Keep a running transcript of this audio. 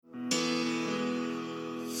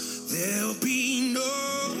there'll be no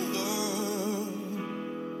war,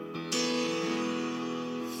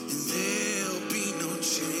 and there'll be no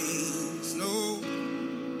chains, no.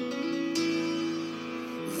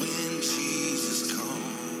 When Jesus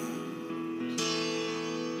comes,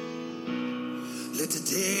 let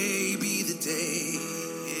today be the day.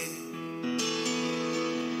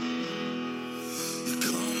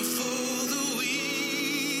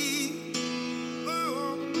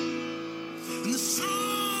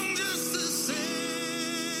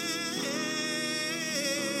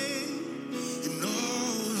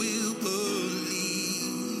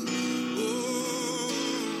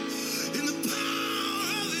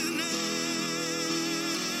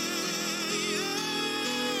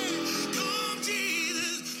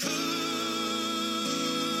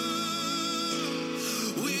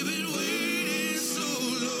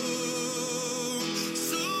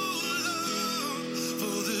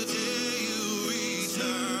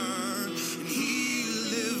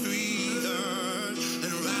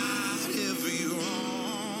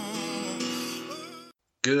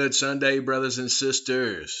 Good Sunday, brothers and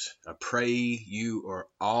sisters. I pray you are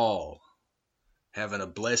all having a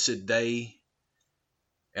blessed day.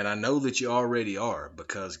 And I know that you already are,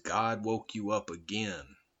 because God woke you up again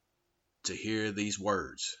to hear these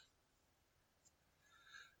words.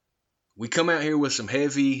 We come out here with some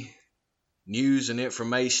heavy news and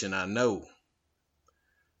information, I know.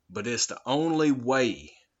 But it's the only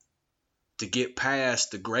way to get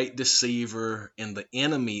past the great deceiver and the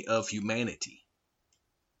enemy of humanity.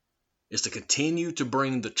 Is to continue to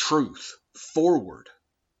bring the truth forward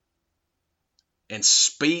and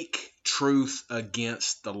speak truth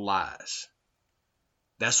against the lies.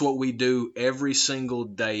 That's what we do every single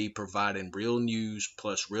day, providing real news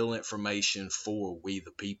plus real information for we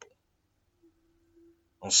the people.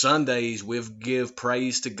 On Sundays, we give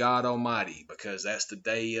praise to God Almighty because that's the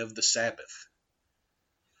day of the Sabbath.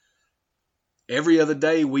 Every other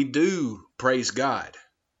day we do praise God,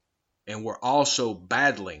 and we're also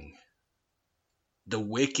battling the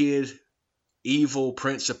wicked, evil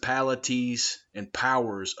principalities and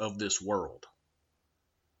powers of this world.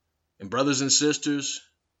 And brothers and sisters,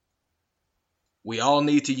 we all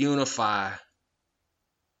need to unify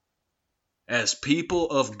as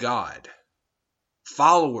people of God,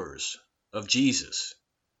 followers of Jesus,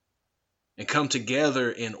 and come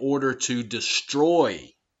together in order to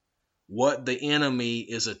destroy what the enemy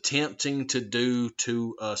is attempting to do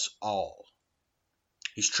to us all.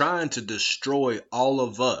 He's trying to destroy all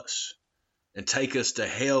of us and take us to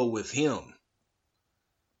hell with him.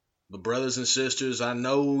 But brothers and sisters, I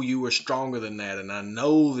know you are stronger than that, and I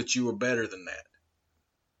know that you are better than that.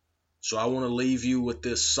 So I want to leave you with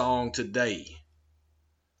this song today.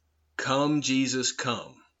 Come, Jesus,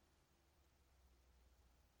 come.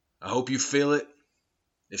 I hope you feel it.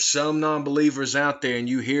 If some non-believers out there and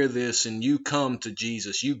you hear this and you come to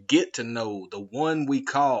Jesus, you get to know the one we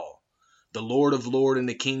call the Lord of Lords and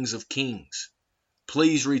the Kings of Kings.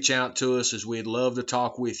 Please reach out to us, as we'd love to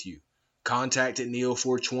talk with you.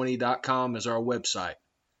 Contact@neo420.com is our website.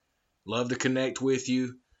 Love to connect with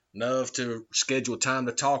you. Love to schedule time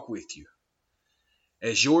to talk with you.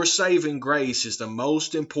 As your saving grace is the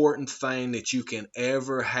most important thing that you can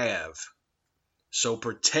ever have. So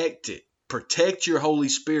protect it. Protect your Holy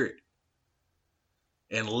Spirit.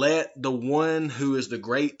 And let the one who is the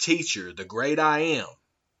great teacher, the great I am,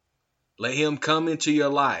 let him come into your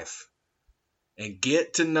life and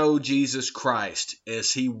get to know Jesus Christ,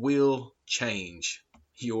 as he will change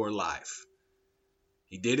your life.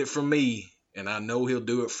 He did it for me, and I know he'll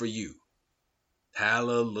do it for you.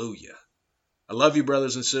 Hallelujah. I love you,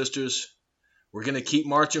 brothers and sisters. We're going to keep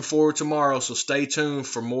marching forward tomorrow, so stay tuned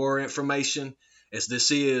for more information, as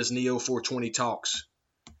this is Neo 420 Talks,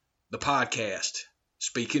 the podcast,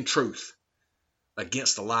 speaking truth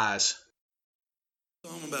against the lies. The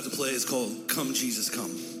song I'm about to play is called Come Jesus Come.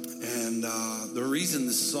 And the reason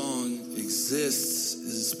this song exists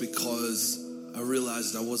is because I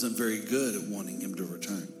realized I wasn't very good at wanting him to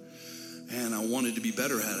return. And I wanted to be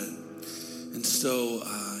better at it. And so,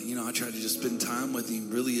 I tried to just spend time with him,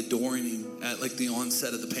 really adoring him. At like the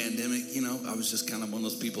onset of the pandemic, I was just kind of one of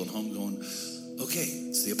those people at home going, okay,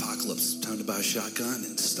 it's the apocalypse. Time to buy a shotgun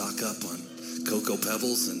and stock up on Cocoa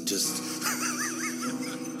Pebbles and just...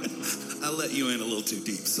 I let you in a little too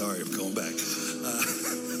deep. Sorry, I'm going back.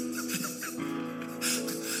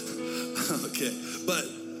 Okay, but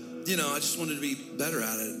I just wanted to be better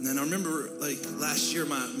at it. And then I remember, like last year,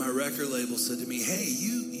 my record label said to me, "Hey,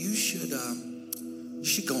 you should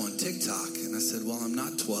go on TikTok." And I said, "Well, I'm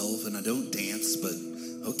not 12 and I don't dance, but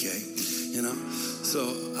okay, So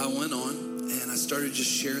I went on and I started just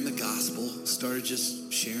sharing the gospel, started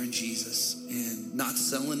just sharing Jesus and not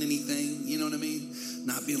selling anything, you know what I mean?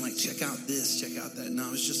 Not being like, check out this, check out that.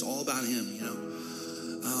 No, it's just all about him, you know?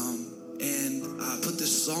 And I put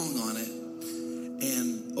this song on it,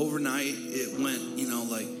 and overnight it went, you know,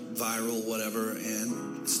 like viral, whatever.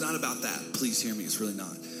 And it's not about that. Please hear me. It's really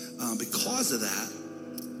not. Because of that,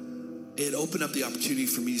 it opened up the opportunity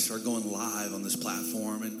for me to start going live on this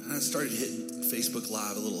platform. And I started hitting Facebook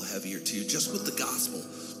Live a little heavier too, just with the gospel,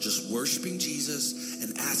 just worshiping Jesus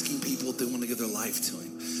and asking people if they want to give their life to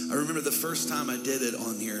him. I remember the first time I did it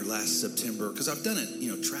on here last September, because I've done it,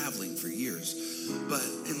 you know, traveling for years. But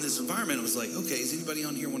in this environment, I was like, okay, does anybody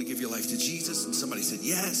on here want to give your life to Jesus? And somebody said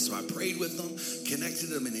yes. So I prayed with them, connected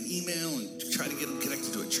them in an email, and tried to get them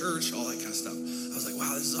connected to a church, all that kind of stuff. I was like,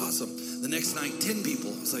 wow, this is awesome. The next night, 10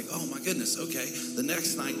 people. I was like, oh my goodness, okay. The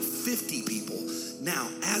next night, 50 people. Now,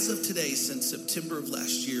 as of today, since September of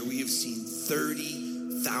last year, we have seen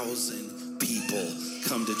 30,000 people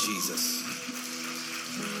come to Jesus.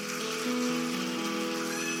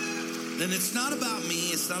 And it's not about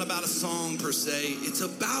me. It's not about a song per se. It's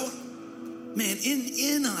about, man,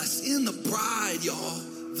 in us, in the bride, y'all,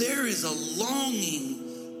 there is a longing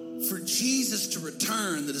for Jesus to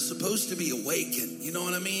return that is supposed to be awakened. You know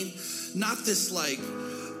what I mean? Not this like,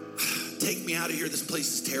 take me out of here, this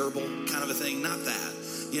place is terrible kind of a thing. Not that,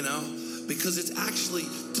 you know? Because it's actually,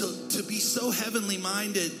 to be so heavenly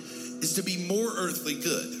minded is to be more earthly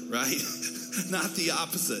good, right? Not the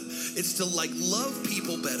opposite. It's to like love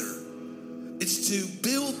people better. It's to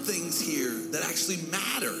build things here that actually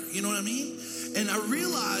matter. You know what I mean? And I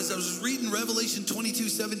realized, I was reading Revelation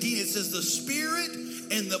 22:17. It says, the Spirit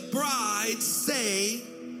and the bride say,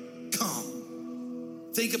 come.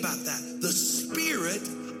 Think about that. The Spirit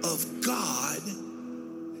of God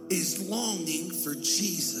is longing for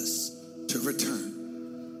Jesus to return.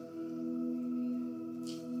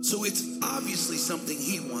 So it's obviously something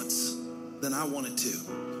he wants than I want it to,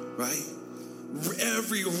 right?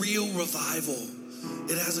 Every real revival,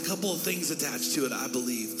 it has a couple of things attached to it, I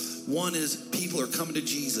believe. One is people are coming to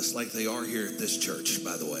Jesus like they are here at this church,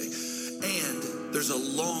 by the way. And there's a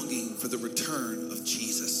longing for the return of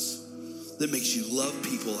Jesus that makes you love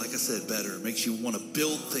people, like I said, better. It makes you want to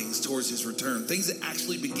build things towards his return, things that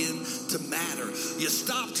actually begin to matter. You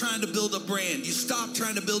stop trying to build a brand. You stop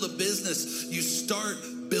trying to build a business. You start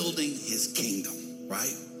building his kingdom,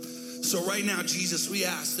 right? So right now, Jesus, we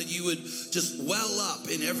ask that you would just well up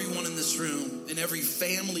in everyone in this room, in every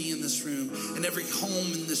family in this room, in every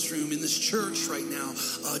home in this room, in this church right now,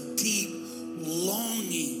 a deep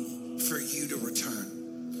longing for you to return.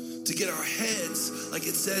 To get our heads, like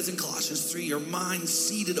it says in Colossians 3, our minds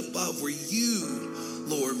seated above where you,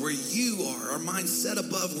 Lord, where you are, our minds set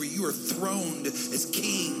above where you are throned as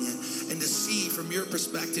King, and to see from your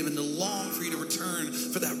perspective and to long for you to return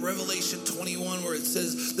for that Revelation 21 where it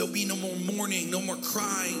says there'll be no more mourning, no more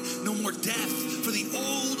crying, no more death, for the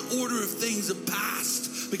old order of things have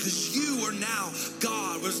passed, because you are now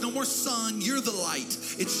God. There's no more sun, you're the light.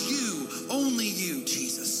 It's you, only you,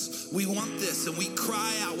 Jesus. We want this, and we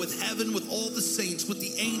cry out with heaven, with all the saints, with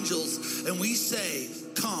the angels, and we say,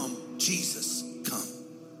 come, Jesus, come.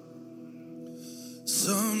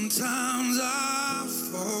 Sometimes I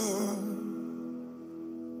fall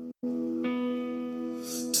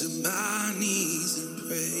to my knees and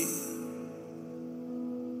pray.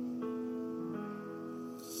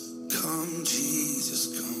 Come, Jesus,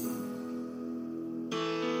 come.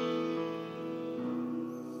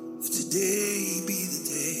 If today be the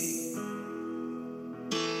day.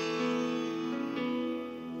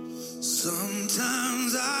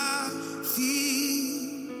 Sometimes I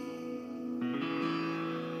feel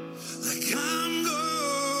like I'm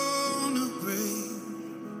gonna break,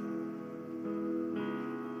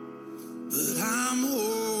 but I'm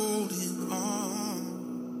holding on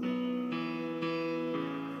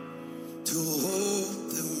to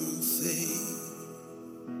hope that won't fade.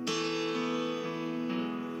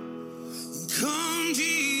 And come,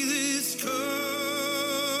 Jesus, come.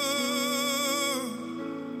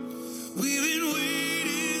 We've been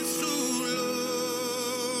waiting so long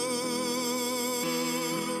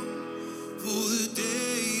for the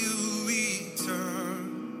day you return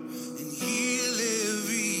and heal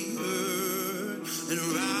every hurt and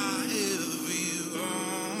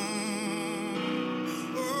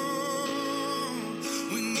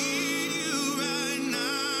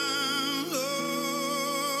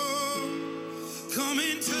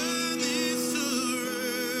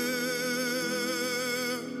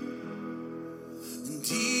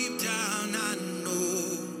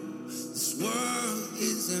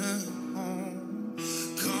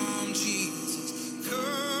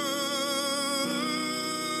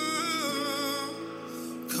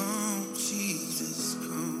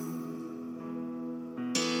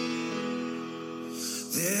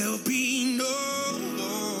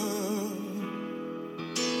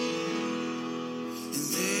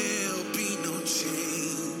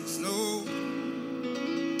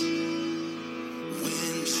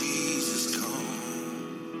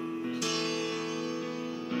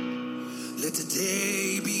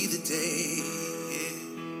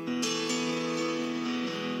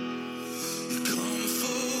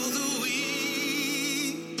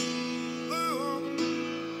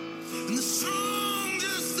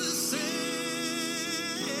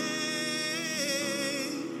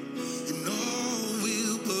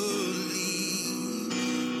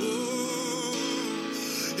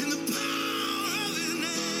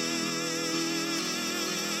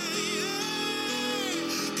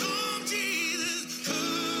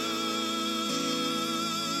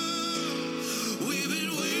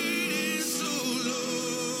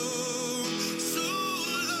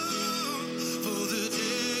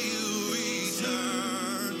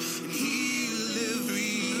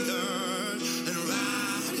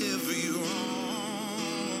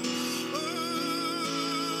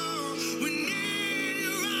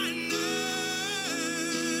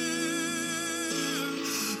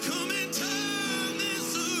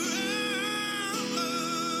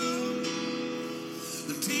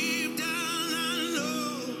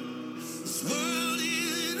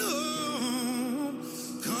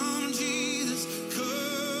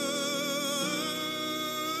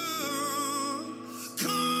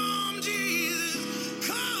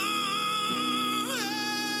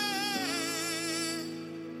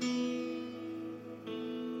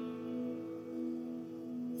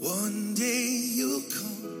One day you'll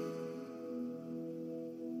come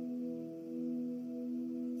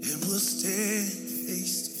and we'll stand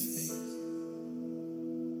face to face.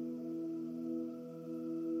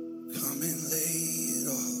 Come and lay it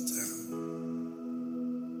all down.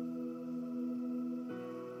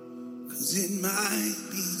 'Cause it might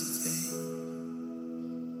be today.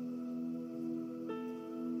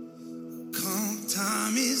 Come,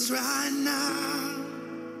 time is right now.